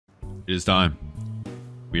It is time.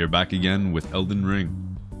 We are back again with Elden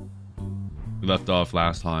Ring. We left off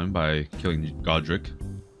last time by killing Godric.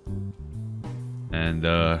 And,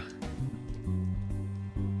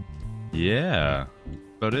 yeah,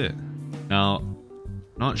 about it. Now,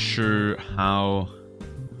 not sure how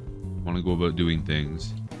I want to go about doing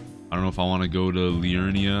things. I don't know if I want to go to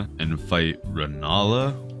Liurnia and fight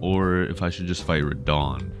Rennala, or if I should just fight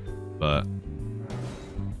Radagons. But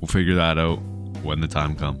we'll figure that out when the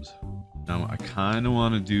time comes. Now, I kind of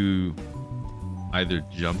want to do either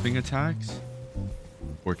jumping attacks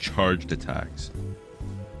or charged attacks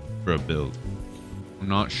for a build. I'm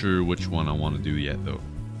not sure which one I want to do yet, though.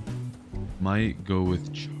 Might go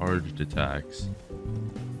with charged attacks,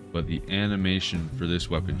 but the animation for this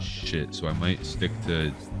weapon's shit, so I might stick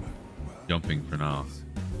to jumping for now.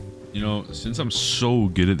 You know, since I'm so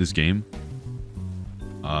good at this game,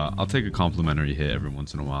 I'll take a complimentary hit every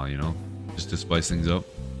once in a while, you know, just to spice things up.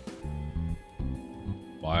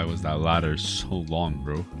 Why was that ladder so long,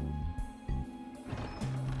 bro?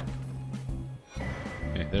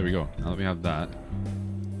 Okay, there we go. Now that we have that,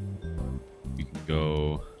 we can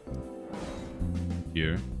go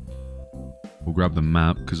here. We'll grab the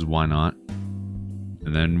map, because why not?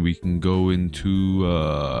 And then we can go into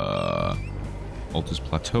Altus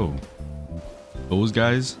Plateau. Those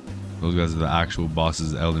guys are the actual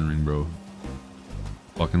bosses of Elden Ring, bro.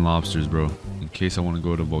 Fucking lobsters, bro. In case I want to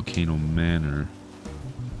go to Volcano Manor,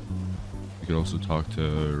 we could also talk to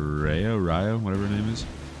Raya, whatever her name is.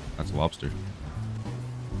 That's a lobster.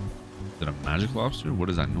 Is it a magic lobster? What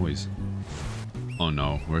is that noise? Oh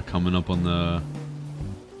no, we're coming up on the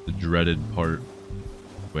dreaded part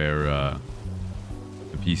where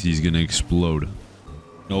the PC is gonna explode.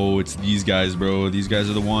 No, it's these guys, bro. These guys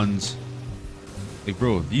are the ones. Like,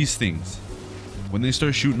 bro, these things, when they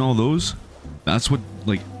start shooting all those, that's what,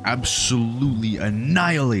 like, absolutely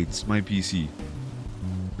annihilates my PC.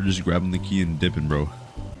 We're just grabbing the key and dipping, bro. How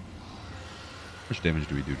much damage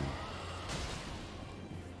do we do to him?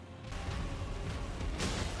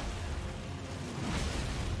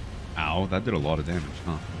 Ow, that did a lot of damage,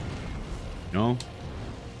 huh? You know, I'm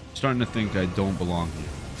starting to think I don't belong here.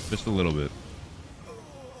 Just a little bit.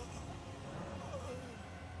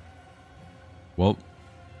 Well,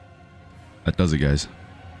 that does it, guys.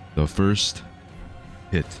 The first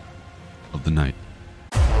hit of the night.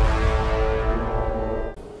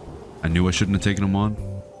 I knew I shouldn't have taken him on.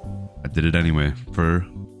 I did it anyway for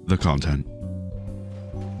the content.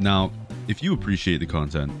 Now, if you appreciate the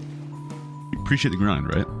content, you appreciate the grind,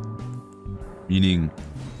 right? Meaning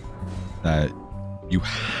that you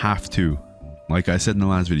have to, like I said in the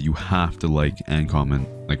last video, you have to like and comment,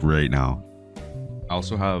 like right now. I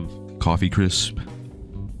also have coffee crisp,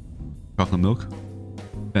 chocolate milk.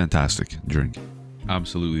 Fantastic drink.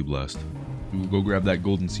 Absolutely blessed. We'll go grab that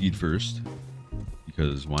golden seed first,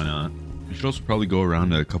 because why not? We should also probably go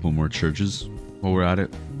around to a couple more churches while we're at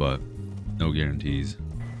it, but no guarantees.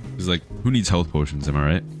 Because, like, who needs health potions, am I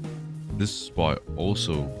right? This spot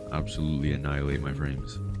also absolutely annihilate my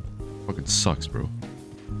frames. Fucking sucks, bro.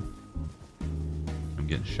 I'm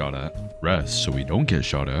getting shot at. Rest so we don't get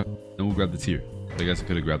shot at. Then we'll grab the tier. I guess I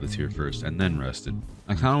could have grabbed the tier first and then rested.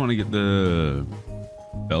 I kind of want to get the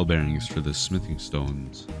bell bearings for the smithing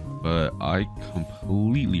stones, but I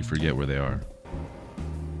completely forget where they are.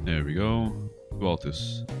 There we go.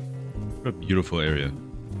 Altus. What a beautiful area.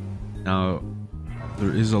 Now,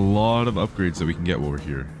 there is a lot of upgrades that we can get while we're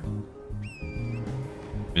here.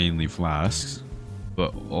 Mainly flasks,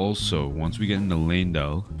 but also once we get into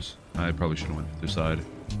Lanedell, I probably should have went to their side.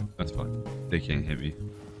 That's fine. They can't hit me.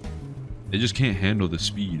 They just can't handle the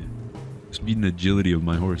speed and agility of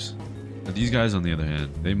my horse. But these guys, on the other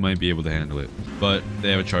hand, they might be able to handle it. But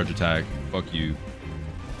they have a charge attack. Fuck you.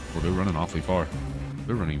 Well, they're running awfully far.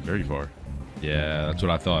 They're running very far. Yeah, that's what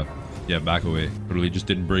I thought. Yeah, back away. Literally just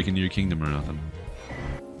didn't break into your kingdom or nothing.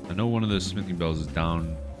 I know one of the smithing bells is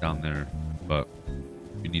down there, but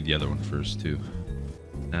we need the other one first too.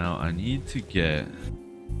 Now I need to get,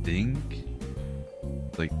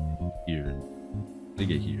 like here. They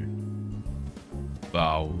get here.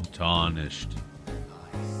 Bow tarnished.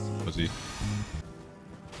 Pussy.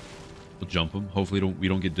 We'll jump them. Hopefully we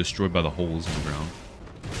don't get destroyed by the holes in the ground.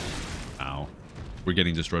 Ow. We're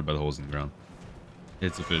getting destroyed by the holes in the ground.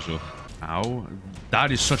 It's official. Ow.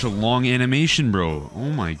 That is such a long animation, bro. Oh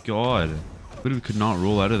my god. Literally could not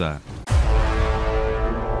roll out of that.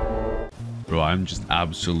 Bro, I'm just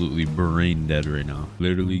absolutely brain dead right now.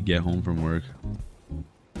 Literally get home from work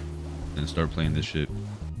and start playing this shit.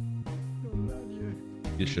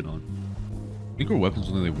 Get shit on. I think our weapons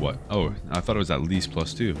only like what? Oh, I thought it was at least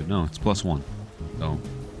 +2, but no, it's +1. So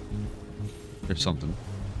there's something.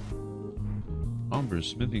 Somber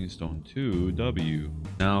Smithing Stone 2W.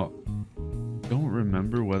 Now, don't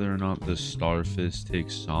remember whether or not the Starfist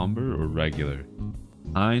takes Somber or regular.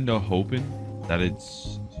 Kinda hoping that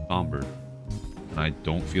it's Somber. And I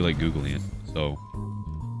don't feel like Googling it. So,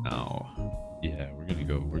 now, yeah, we're gonna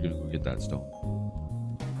go get that stone.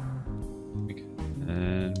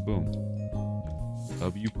 And boom.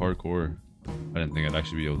 W parkour. I didn't think I'd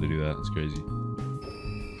actually be able to do that. That's crazy.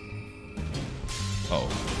 Uh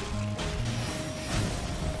oh.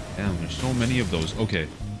 Damn, there's so many of those. Okay.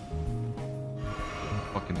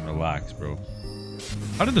 Fucking relax, bro.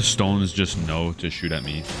 How did the stones just know to shoot at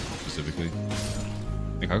me specifically?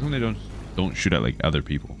 Like, how come they don't shoot at like other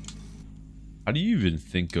people? How do you even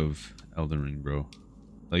think of Elden Ring, bro?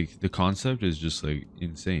 Like, the concept is just like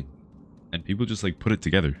insane, and people just like put it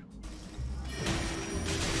together.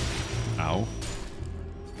 Ow.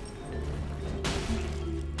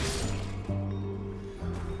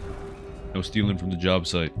 No stealing from the job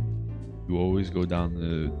site. You always go down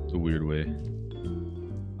the weird way.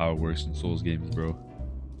 How it works in Souls games, bro.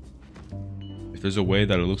 If there's a way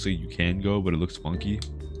that it looks like you can go, but it looks funky,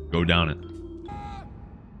 go down it.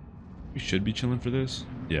 We should be chilling for this.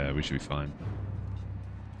 Yeah, we should be fine.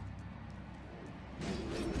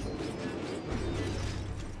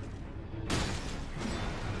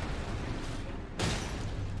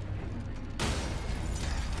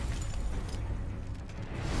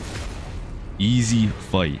 Easy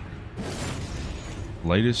fight.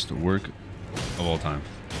 Lightest work of all time.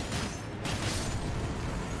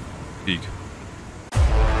 Peak.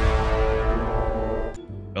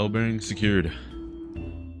 Bell bearing secured.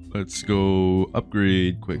 Let's go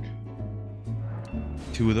upgrade quick.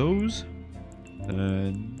 2 of those.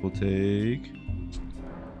 And we'll take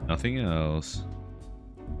nothing else.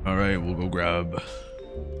 Alright, we'll go grab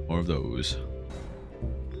more of those.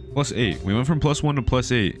 +8. We went from +1 to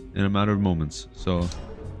 +8 in a matter of moments. So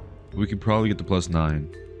we could probably get to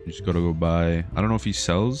 +9. You just gotta go buy. I don't know if he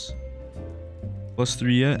sells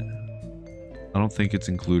 +3 yet. I don't think it's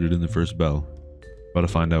included in the first bell. About to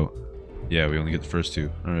find out. Yeah, we only get the first 2.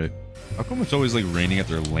 Alright. How come it's always like raining at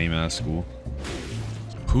their lame ass school?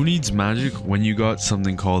 Who needs magic when you got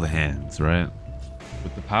something called hands, right?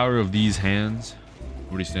 With the power of these hands,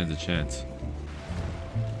 nobody stands a chance.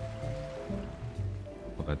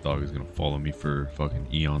 Well, that dog is gonna follow me for fucking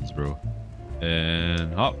eons, bro.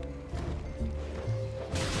 And hop.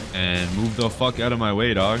 And move the fuck out of my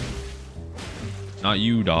way, dog. Not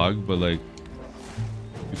you, dog, but like,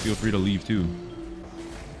 you feel free to leave too.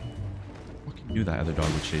 I fucking knew that other dog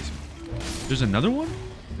would chase me. There's another one?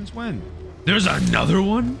 Since when? There's another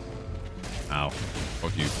one? Ow.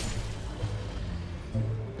 Fuck you.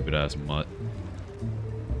 Stupid ass mutt.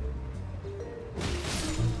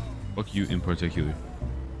 Fuck you in particular.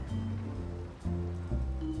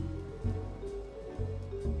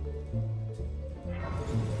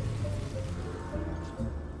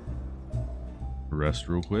 Rest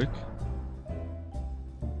real quick.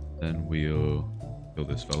 Then we'll kill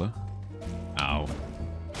this fella. Ow.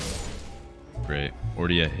 Great.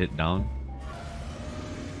 Already a hit down.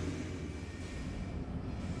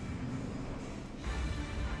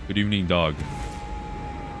 Good evening, dog.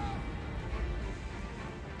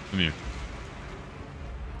 Come here.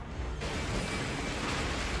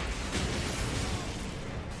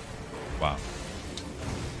 Wow.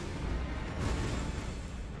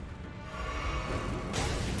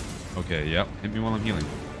 Okay, yep. Hit me while I'm healing.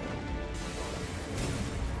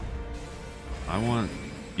 I want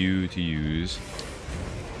you to use...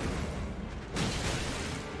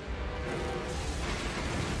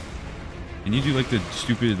 Can you do like the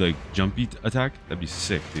stupid like jumpy attack? That'd be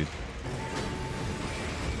sick, dude.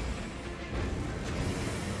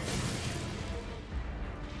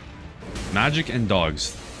 Magic and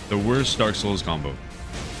dogs. The worst Dark Souls combo.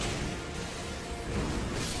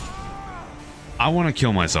 I want to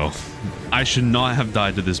kill myself. I should not have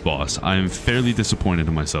died to this boss. I am fairly disappointed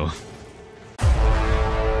in myself.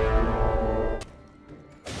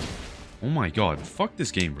 Oh my god. Fuck this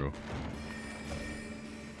game, bro.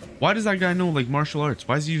 Why does that guy know like martial arts?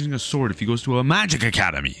 Why is he using a sword if he goes to a magic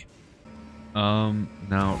academy?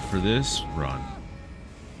 Now for this run,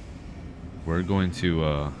 we're going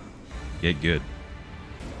to get good.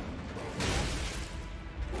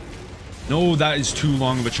 No, that is too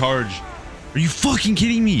long of a charge. Are you fucking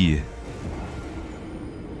kidding me?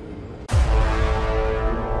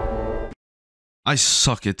 I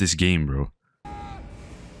suck at this game, bro.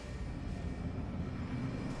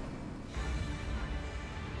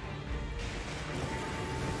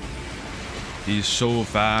 He's so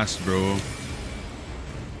fast, bro.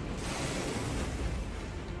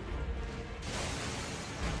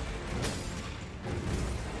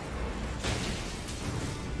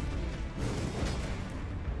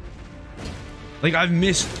 Like, I've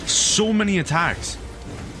missed so many attacks.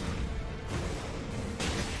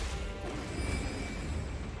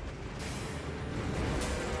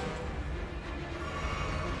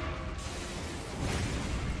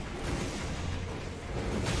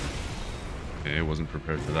 Okay, I wasn't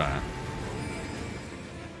prepared for that.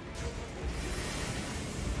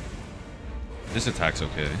 This attack's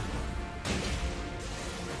okay.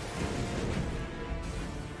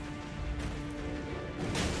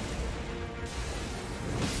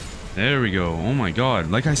 There we go. Oh my god.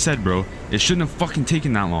 Like I said, bro, it shouldn't have fucking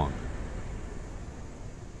taken that long.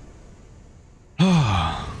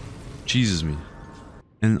 Jesus me.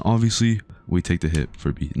 And obviously, we take the hit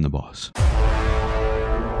for beating the boss.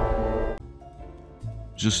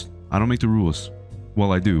 Just, I don't make the rules.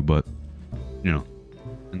 Well, I do, but, you know.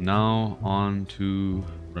 And now, on to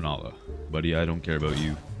Rennala. Buddy, I don't care about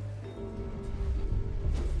you.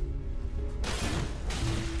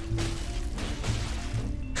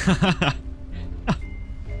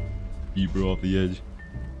 Beat bro off the edge.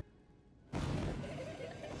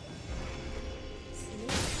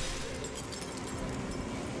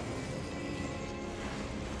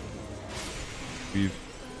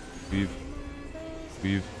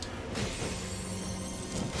 Weave.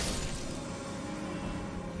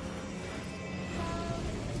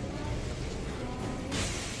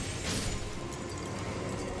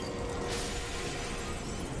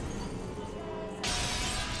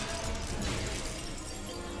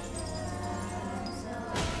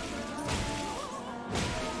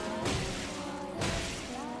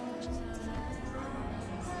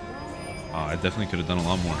 I definitely could have done a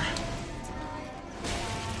lot more.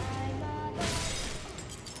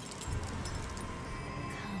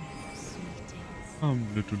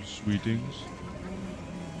 Little sweetings.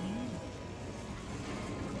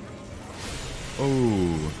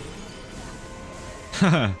 Oh.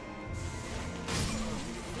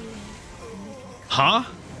 Huh?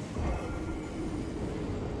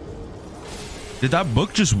 Did that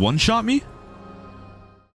book just one-shot me?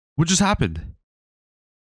 What just happened?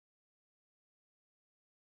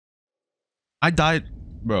 I died,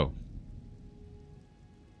 bro.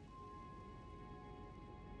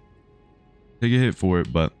 Take a hit for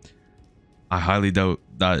it, but I highly doubt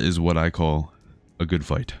that is what I call a good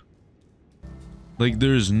fight. Like,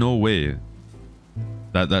 there's no way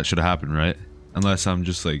that that should have happened, right? Unless I'm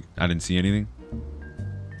just like, I didn't see anything.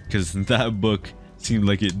 Because that book seemed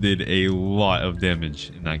like it did a lot of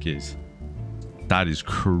damage in that case. That is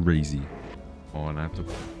crazy. Oh, and I have to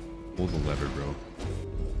pull the lever, bro.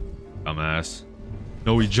 Dumbass.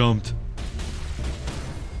 No, he jumped.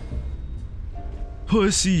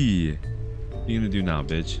 Pussy. What are you gonna do now,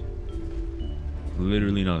 bitch?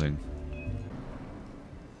 Literally nothing.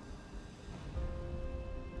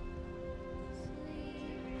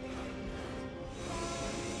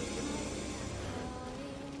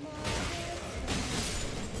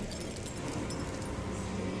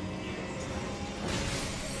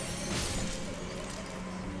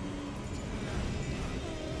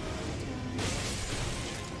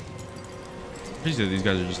 Crazy that these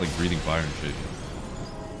guys are just like breathing fire and shit.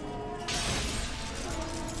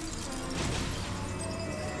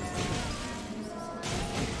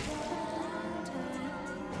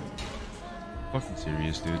 Fucking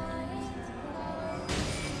serious, dude.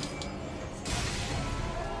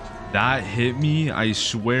 That hit me. I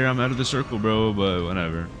swear I'm out of the circle, bro, but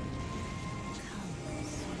whatever.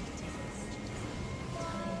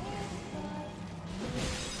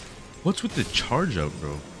 What's with the charge up,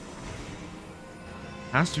 bro?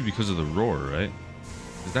 Has to be because of the roar, right?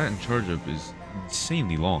 Because that in charge up is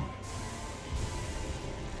insanely long.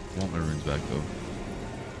 I want my runes back though.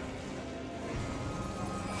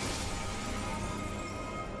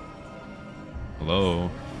 Hello?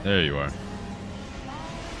 There you are.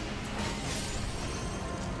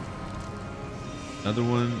 Another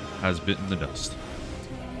one has bitten the dust.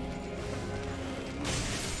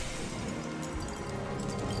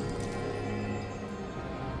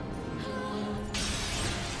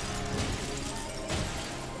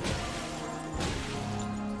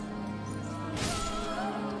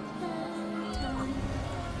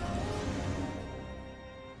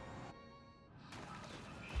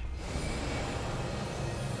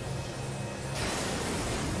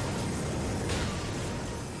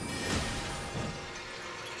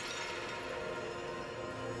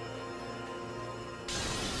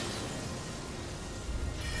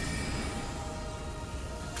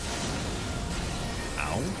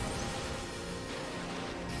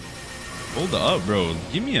 Hold up, bro.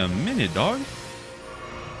 Give me a minute, dog.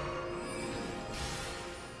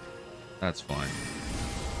 That's fine.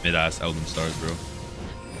 Mid-ass Elden Stars, bro.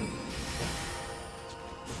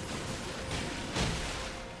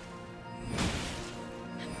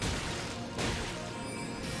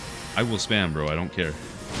 I will spam, bro. I don't care.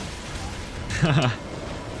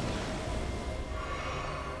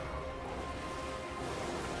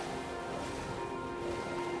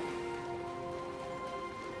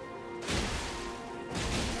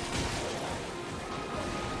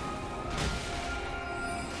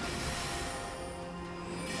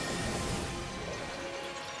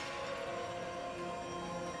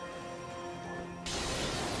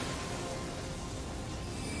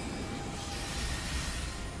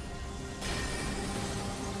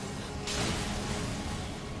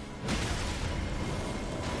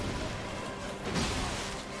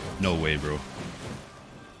 No way, bro.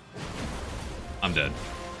 I'm dead.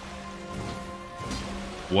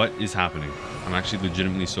 What is happening? I'm actually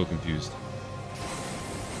legitimately so confused.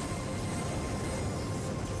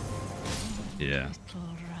 Yeah.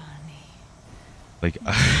 Like,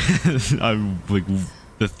 I'm like,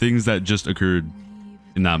 the things that just occurred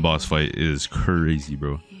in that boss fight is crazy,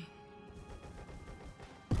 bro.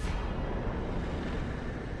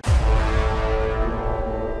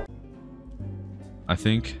 I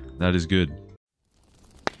think that is good.